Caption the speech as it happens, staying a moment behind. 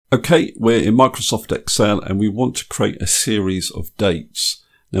Okay, we're in Microsoft Excel and we want to create a series of dates.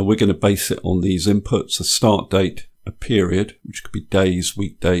 Now we're going to base it on these inputs: a start date, a period, which could be days,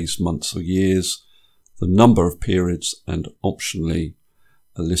 weekdays, months or years, the number of periods, and optionally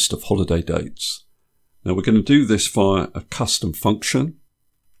a list of holiday dates. Now we're going to do this via a custom function,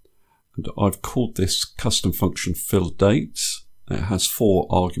 and I've called this custom function FILLDATES. It has 4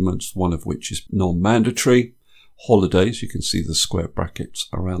 arguments, one of which is non-mandatory. Holidays, you can see the square brackets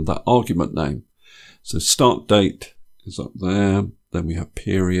around that argument name. So start date is up there, then we have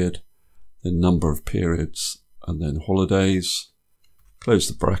period, then number of periods, and then holidays. Close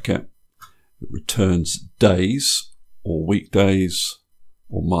the bracket. It returns days, or weekdays,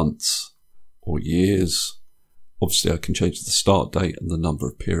 or months, or years. Obviously I can change the start date and the number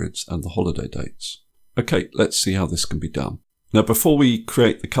of periods and the holiday dates. Okay, let's see how this can be done. Now, before we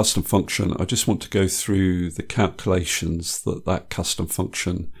create the custom function, I just want to go through the calculations that that custom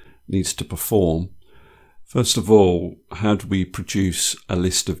function needs to perform. First of all, how do we produce a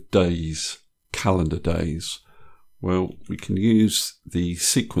list of days, calendar days? Well, we can use the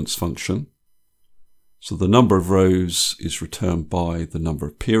sequence function. So the number of rows is returned by the number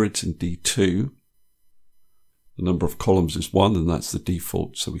of periods in D2. The number of columns is 1, and that's the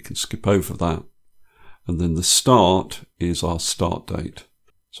default, so we can skip over that. And then the start is our start date.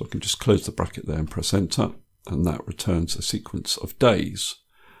 So I can just close the bracket there and press enter, and that returns a sequence of days.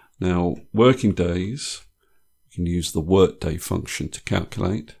 Now, working days, we can use the workday function to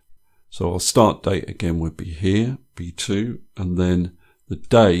calculate. So our start date again would be here, B2, and then the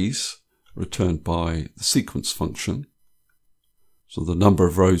days returned by the sequence function. So the number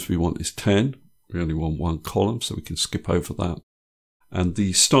of rows we want is 10. We only want 1 column, so we can skip over that. And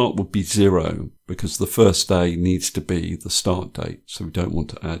the start would be 0 because the first day needs to be the start date. So we don't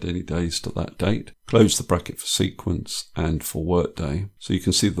want to add any days to that date. Close the bracket for sequence and for workday. So you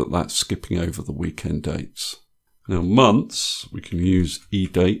can see that that's skipping over the weekend dates. Now months, we can use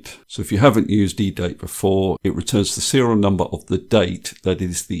eDate. So if you haven't used eDate before, it returns the serial number of the date that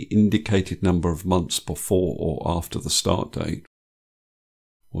is the indicated number of months before or after the start date.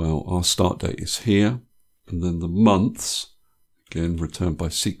 Well, our start date is here, and then the months, again, returned by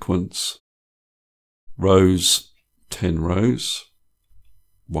sequence. Rows, 10 rows,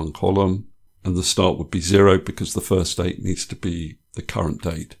 1 column, and the start would be 0 because the first date needs to be the current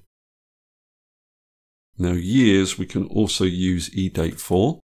date. Now years, we can also use eDate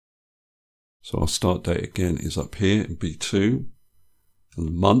for. So our start date again is up here in B2. And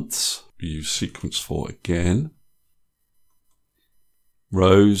the months, we use sequence for again.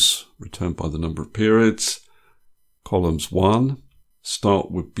 Rows, returned by the number of periods. Columns 1,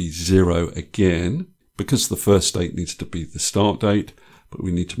 start would be 0 again, because the first date needs to be the start date, but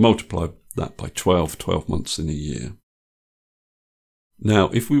we need to multiply that by 12 months in a year. Now,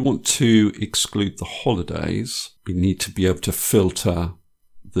 if we want to exclude the holidays, we need to be able to filter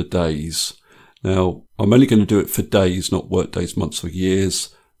the days. Now, I'm only going to do it for days, not work days, months or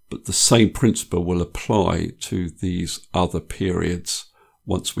years, but the same principle will apply to these other periods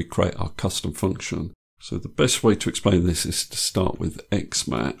once we create our custom function. So the best way to explain this is to start with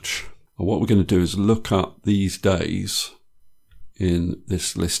Xmatch. And what we're going to do is look up these days in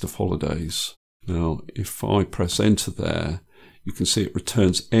this list of holidays. Now, if I press enter there, you can see it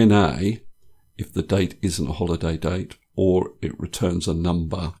returns NA if the date isn't a holiday date, or it returns a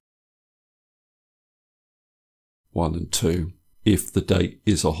number 1 and 2 if the date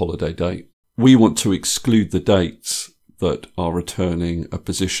is a holiday date. We want to exclude the dates that are returning a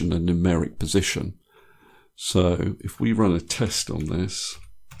position, a numeric position. So if we run a test on this,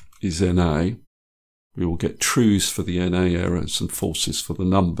 is NA, we will get trues for the NA errors and falses for the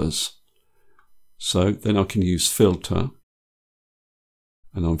numbers. So then I can use filter,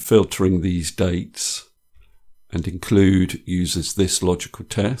 and I'm filtering these dates, and include uses this logical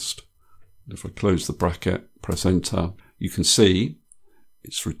test. If I close the bracket, press enter, you can see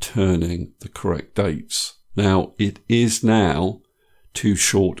it's returning the correct dates. Now it is now too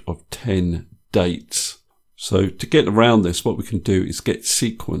short of 10 dates. So to get around this, what we can do is get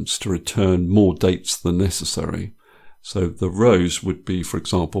sequence to return more dates than necessary. So the rows would be, for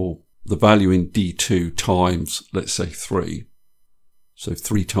example, the value in D2 times, let's say 3. So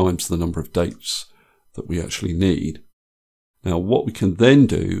 3 times the number of dates that we actually need. Now what we can then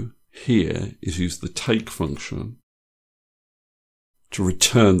do here is use the take function to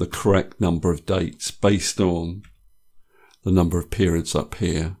return the correct number of dates based on the number of periods up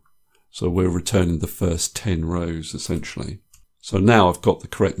here. So we're returning the first 10 rows essentially. So now I've got the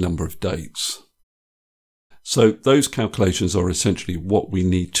correct number of dates. So those calculations are essentially what we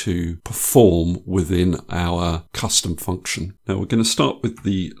need to perform within our custom function. Now we're going to start with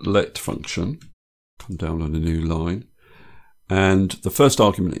the let function. Come down on a new line. And the first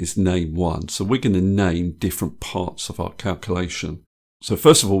argument is name1. So we're going to name different parts of our calculation. So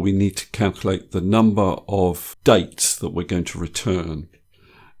first of all, we need to calculate the number of dates that we're going to return.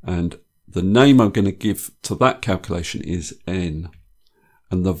 And the name I'm going to give to that calculation is n.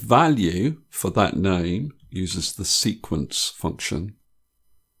 And the value for that name uses the sequence function.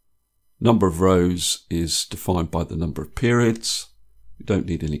 Number of rows is defined by the number of periods. We don't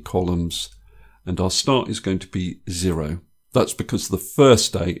need any columns. And our start is going to be 0. That's because the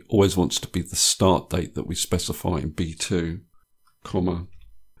first date always wants to be the start date that we specify in B2, comma.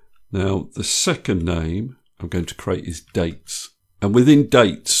 Now the second name I'm going to create is dates. And within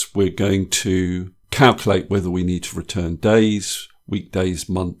dates, we're going to calculate whether we need to return days, weekdays,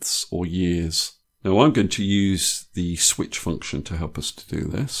 months, or years. Now I'm going to use the switch function to help us to do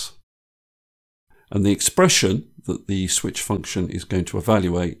this. And the expression that the switch function is going to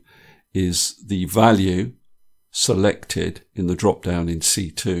evaluate is the value selected in the drop-down in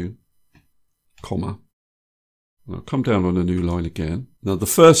C2, comma. And I'll come down on a new line again. Now the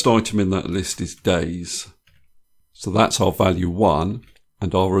first item in that list is days. So that's our value 1,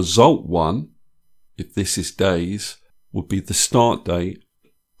 and our result 1, if this is days, would be the start date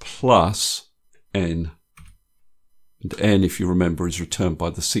plus n. And n, if you remember, is returned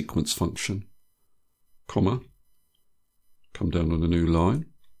by the sequence function, comma. Come down on a new line.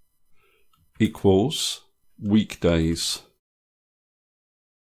 Equals weekdays,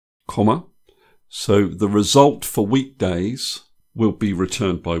 comma. So the result for weekdays will be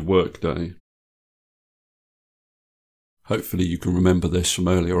returned by workday. Hopefully you can remember this from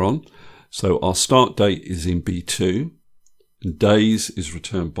earlier on. So our start date is in B2 and days is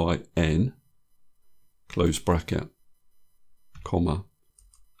returned by n, close bracket, comma.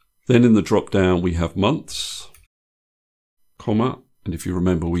 Then in the drop down we have months, comma, and if you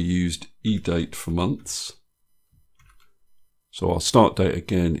remember we used eDate for months. So our start date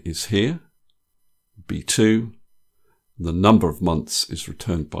again is here, B2, and the number of months is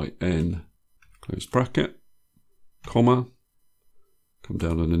returned by n, close bracket, comma. Come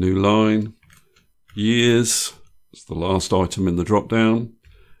down on a new line. Years is the last item in the drop down.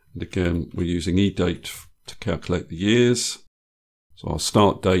 And again, we're using eDate to calculate the years. So our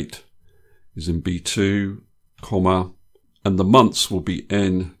start date is in B2, comma, and the months will be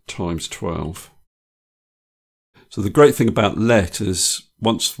n times 12. So the great thing about let is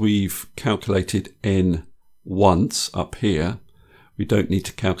once we've calculated n once up here, we don't need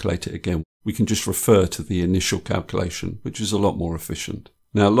to calculate it again. We can just refer to the initial calculation, which is a lot more efficient.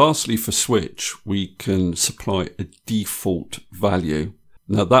 Now, lastly, for switch, we can supply a default value.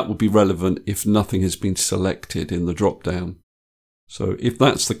 Now, that will be relevant if nothing has been selected in the drop-down. So if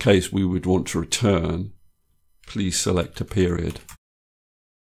that's the case, we would want to return, please select a period.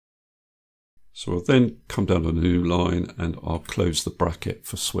 So I'll then come down on a new line and I'll close the bracket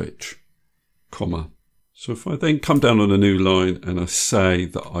for switch, comma. So if I then come down on a new line and I say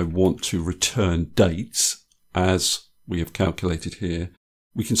that I want to return dates as we have calculated here,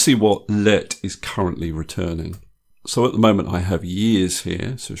 we can see what let is currently returning. So at the moment I have years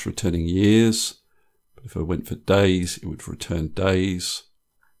here, so it's returning years. But if I went for days, it would return days.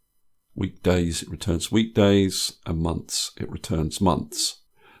 Weekdays, it returns weekdays, and months, it returns months.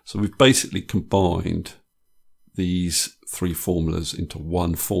 So we've basically combined these three formulas into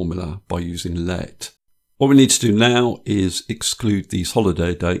one formula by using let. What we need to do now is exclude these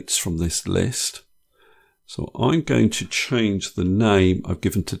holiday dates from this list. So I'm going to change the name I've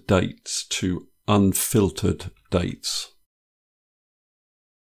given to dates to unfiltered dates.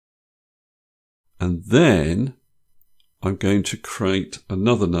 And then I'm going to create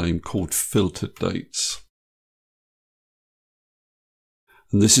another name called filtered dates.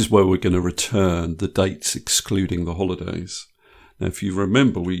 And this is where we're going to return the dates excluding the holidays. Now, if you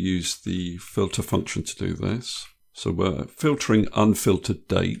remember, we used the filter function to do this. So we're filtering unfiltered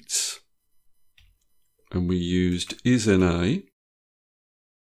dates. And we used isNA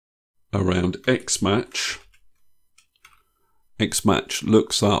around xmatch. Xmatch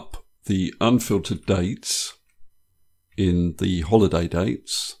looks up the unfiltered dates in the holiday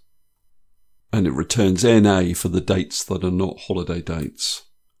dates. And it returns NA for the dates that are not holiday dates,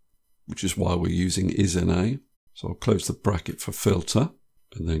 which is why we're using isNA. So I'll close the bracket for filter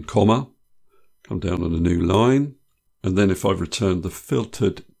and then comma, come down on a new line. And then if I return the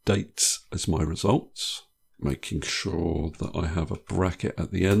filtered dates as my results, making sure that I have a bracket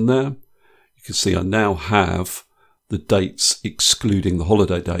at the end there, you can see I now have the dates excluding the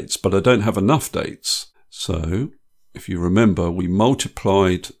holiday dates, but I don't have enough dates. So if you remember, we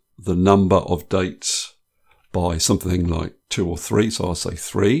multiplied the number of dates by something like 2 or 3. So I'll say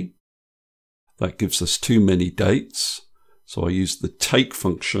 3. That gives us too many dates. So I use the take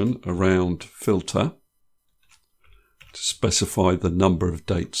function around filter to specify the number of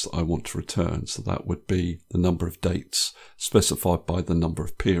dates that I want to return. So that would be the number of dates specified by the number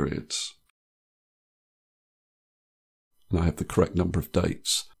of periods. And I have the correct number of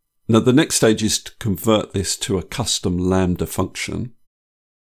dates. Now the next stage is to convert this to a custom Lambda function.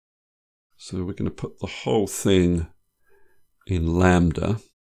 So we're going to put the whole thing in Lambda.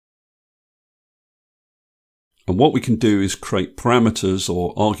 And what we can do is create parameters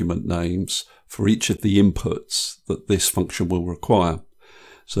or argument names for each of the inputs that this function will require.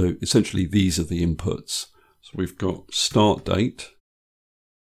 So essentially these are the inputs. So we've got start date,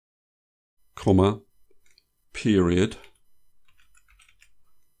 comma, period,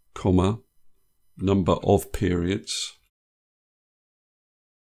 comma, number of periods,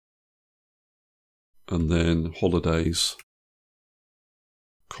 and then holidays,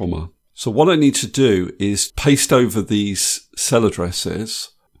 comma. So what I need to do is paste over these cell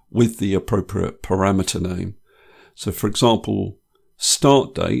addresses with the appropriate parameter name. So for example,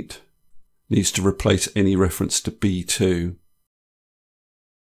 start date needs to replace any reference to B2.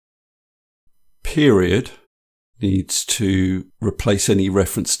 Period needs to replace any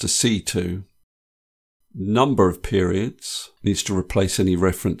reference to C2. Number of periods needs to replace any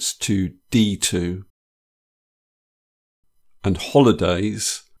reference to D2. And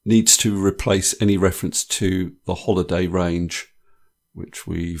holidays needs to replace any reference to the holiday range, which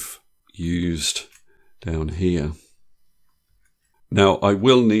we've used down here. Now I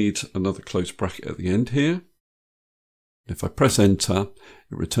will need another close bracket at the end here. If I press enter,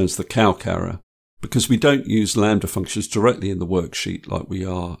 it returns the calc error because we don't use Lambda functions directly in the worksheet like we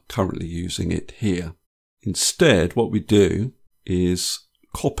are currently using it here. Instead, what we do is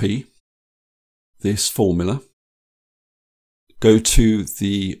copy this formula, go to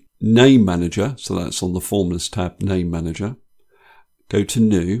the name manager, so that's on the formulas tab, name manager, go to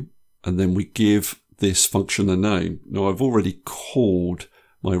new, and then we give this function a name. Now I've already called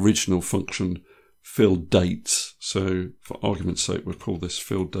my original function FILLDATES, so for argument's sake we'll call this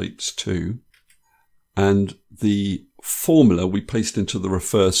FILLDATES2, and the formula we paste into the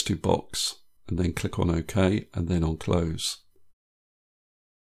refers to box, and then click on OK, and then on close.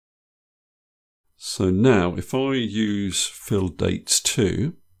 So now if I use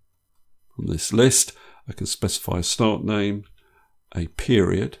FILLDATES2 from this list, I can specify a start name, a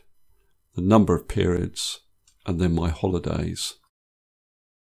period, the number of periods, and then my holidays.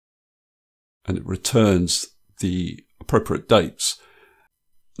 And it returns the appropriate dates.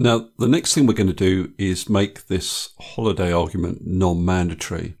 Now, the next thing we're going to do is make this holiday argument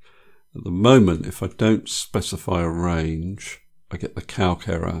non-mandatory. At the moment, if I don't specify a range, I get the calc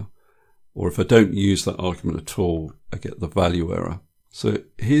error. Or if I don't use that argument at all, I get the value error. So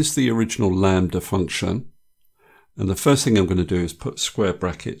here's the original Lambda function. And the first thing I'm going to do is put square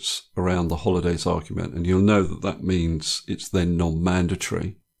brackets around the holidays argument. And you'll know that that means it's then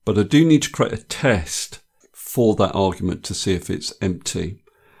non-mandatory. But I do need to create a test for that argument to see if it's empty.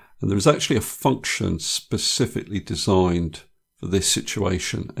 And there is actually a function specifically designed for this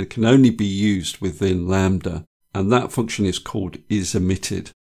situation. It can only be used within Lambda. And that function is called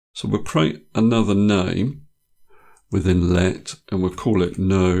isOmitted. So we'll create another name within let, and we'll call it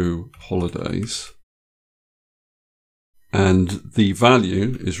no holidays. And the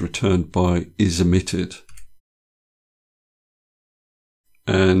value is returned by isOmitted.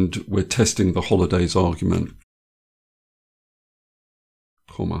 And we're testing the holidays argument,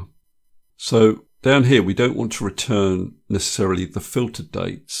 comma. So down here, we don't want to return necessarily the filtered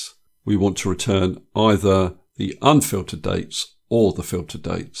dates. We want to return either the unfiltered dates or the filtered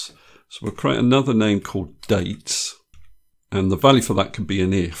dates. So we'll create another name called dates, and the value for that can be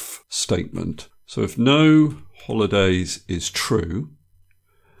an if statement. So if no holidays is true,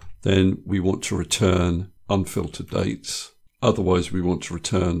 then we want to return unfiltered dates. Otherwise, we want to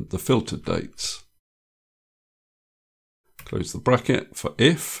return the filtered dates. Close the bracket for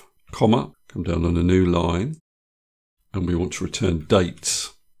if, comma, come down on a new line, and we want to return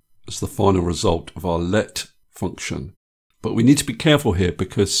dates as the final result of our let function. But we need to be careful here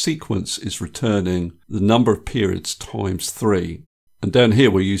because sequence is returning the number of periods times 3. And down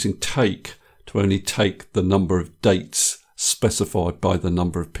here, we're using take to only take the number of dates specified by the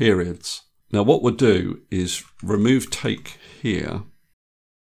number of periods. Now what we'll do is remove take here.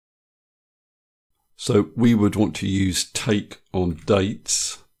 So we would want to use take on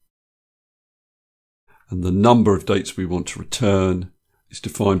dates. And the number of dates we want to return is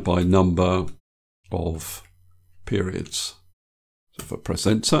defined by number of periods. So if I press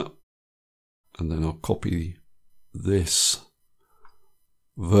enter, and then I'll copy this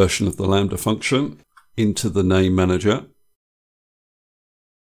version of the Lambda function into the name manager.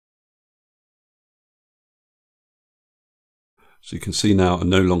 So you can see now I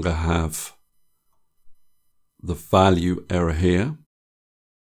no longer have the value error here.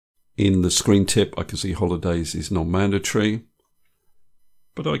 In the screen tip, I can see holidays is non-mandatory,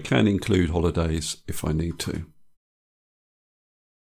 but I can include holidays if I need to.